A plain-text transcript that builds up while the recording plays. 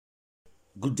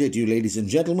Good day to you, ladies and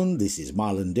gentlemen. This is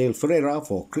Marlon Dale Ferreira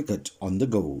for Cricket on the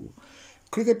Go.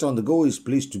 Cricket on the Go is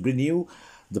pleased to bring you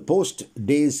the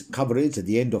post-day's coverage at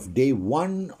the end of day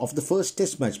one of the first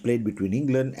test match played between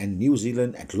England and New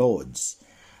Zealand at Lord's.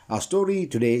 Our story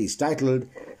today is titled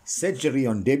Century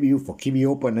on Debut for Kiwi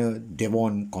opener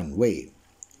Devon Conway.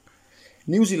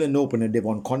 New Zealand opener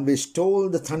Devon Conway stole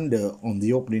the thunder on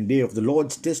the opening day of the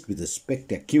Lord's Test with a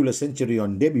spectacular century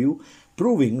on debut,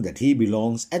 proving that he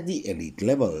belongs at the elite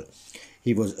level.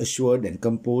 He was assured and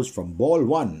composed from ball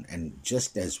one and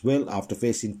just as well after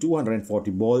facing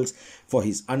 240 balls for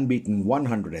his unbeaten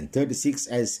 136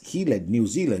 as he led New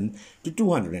Zealand to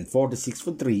 246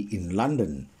 for 3 in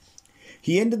London.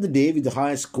 He ended the day with the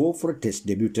highest score for a Test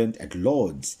debutant at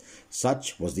Lord's.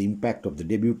 Such was the impact of the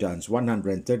debutant's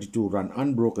 132-run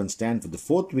unbroken stand for the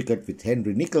fourth wicket with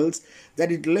Henry Nicholls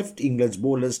that it left England's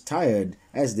bowlers tired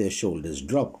as their shoulders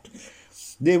dropped.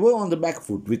 They were on the back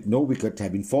foot with no wicket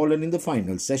having fallen in the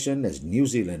final session as New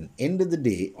Zealand ended the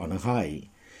day on a high.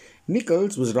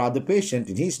 Nicholls was rather patient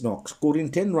in his knock,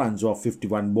 scoring 10 runs off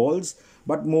 51 balls,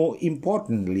 but more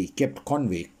importantly kept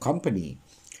Conway company.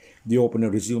 The opener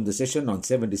resumed the session on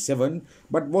 77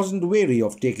 but wasn't wary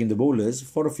of taking the bowlers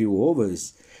for a few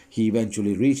overs. He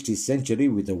eventually reached his century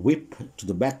with a whip to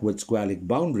the backward square leg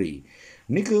boundary.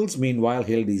 Nicholls meanwhile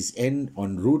held his end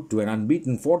en route to an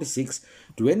unbeaten 46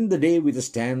 to end the day with a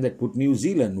stand that put New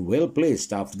Zealand well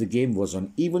placed after the game was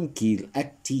on even keel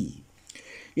at tea.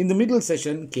 In the middle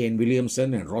session, Kane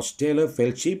Williamson and Ross Taylor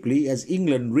fell cheaply as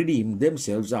England redeemed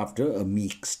themselves after a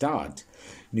meek start.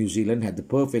 New Zealand had the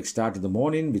perfect start in the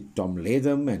morning with Tom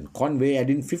Latham and Conway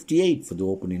adding 58 for the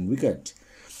opening wicket.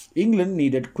 England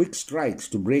needed quick strikes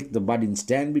to break the budding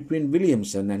stand between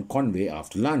Williamson and Conway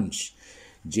after lunch.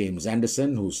 James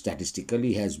Anderson, who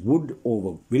statistically has Wood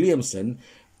over Williamson,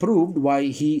 proved why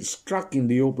he struck in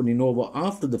the opening over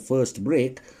after the first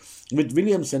break, with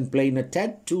Williamson playing a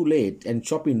tad too late and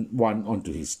chopping one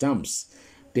onto his stumps.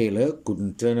 Taylor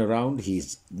couldn't turn around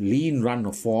his lean run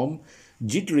of form,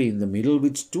 jittery in the middle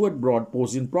with Stuart Broad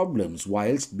posing problems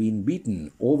whilst being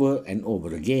beaten over and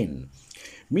over again.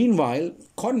 Meanwhile,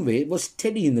 Conway was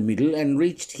steady in the middle and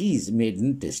reached his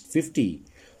maiden Test 50.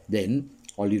 Then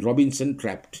Ollie Robinson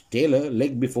trapped Taylor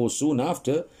leg before soon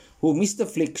after, who missed the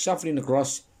flick shuffling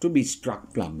across to be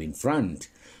struck plumb in front.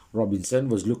 Robinson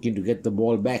was looking to get the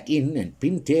ball back in and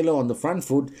pin Taylor on the front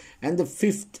foot, and the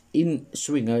fifth in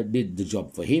swinger did the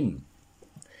job for him.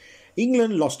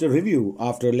 England lost a review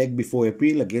after a leg before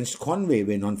appeal against Conway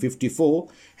when on 54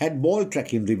 had ball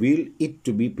tracking revealed it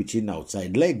to be pitching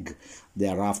outside leg.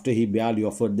 Thereafter he barely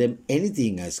offered them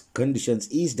anything as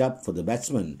conditions eased up for the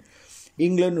batsman.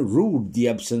 England rued the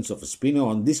absence of a spinner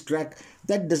on this track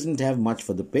that doesn't have much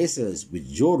for the pacers,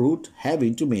 with Joe Root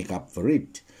having to make up for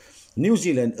it. New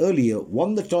Zealand earlier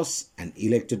won the toss and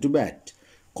elected to bat.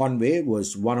 Conway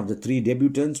was one of the three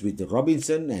debutants with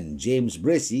Robinson and James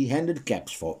Bracey handed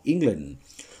caps for England.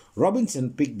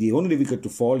 Robinson picked the only wicket to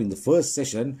fall in the first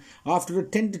session after a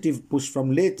tentative push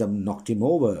from Latham knocked him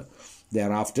over.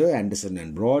 Thereafter, Anderson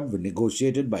and Broad were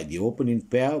negotiated by the opening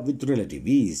pair with relative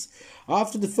ease.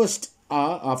 After the first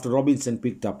hour after Robinson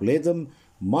picked up Latham,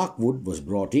 Mark Wood was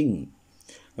brought in.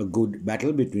 A good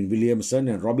battle between Williamson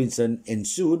and Robinson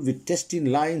ensued with testing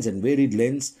lines and varied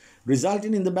lengths,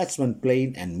 resulting in the batsman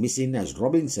playing and missing as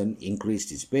Robinson increased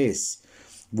his pace.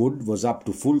 Wood was up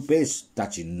to full pace,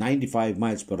 touching 95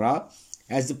 miles per hour,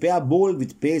 as the pair bowled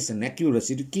with pace and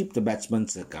accuracy to keep the batsman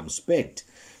circumspect.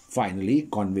 Finally,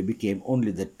 Conway became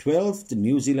only the 12th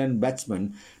New Zealand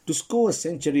batsman to score a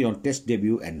century on Test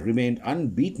debut and remained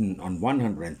unbeaten on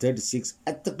 136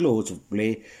 at the close of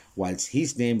play, whilst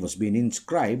his name was being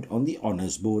inscribed on the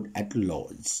honours board at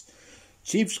Lord's.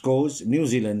 Chief scores: New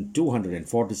Zealand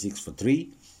 246 for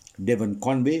 3, Devon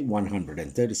Conway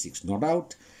 136 not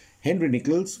out, Henry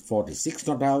Nicholls 46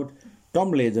 not out,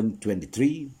 Tom Latham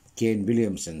 23, Kane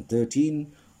Williamson 13,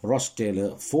 Ross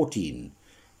Taylor 14.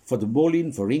 For the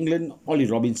bowling for England, Ollie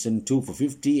Robinson 2 for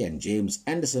 50 and James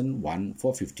Anderson 1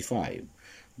 for 55.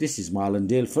 This is Marlon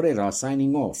Dale Ferreira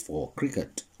signing off for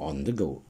Cricket on the Go.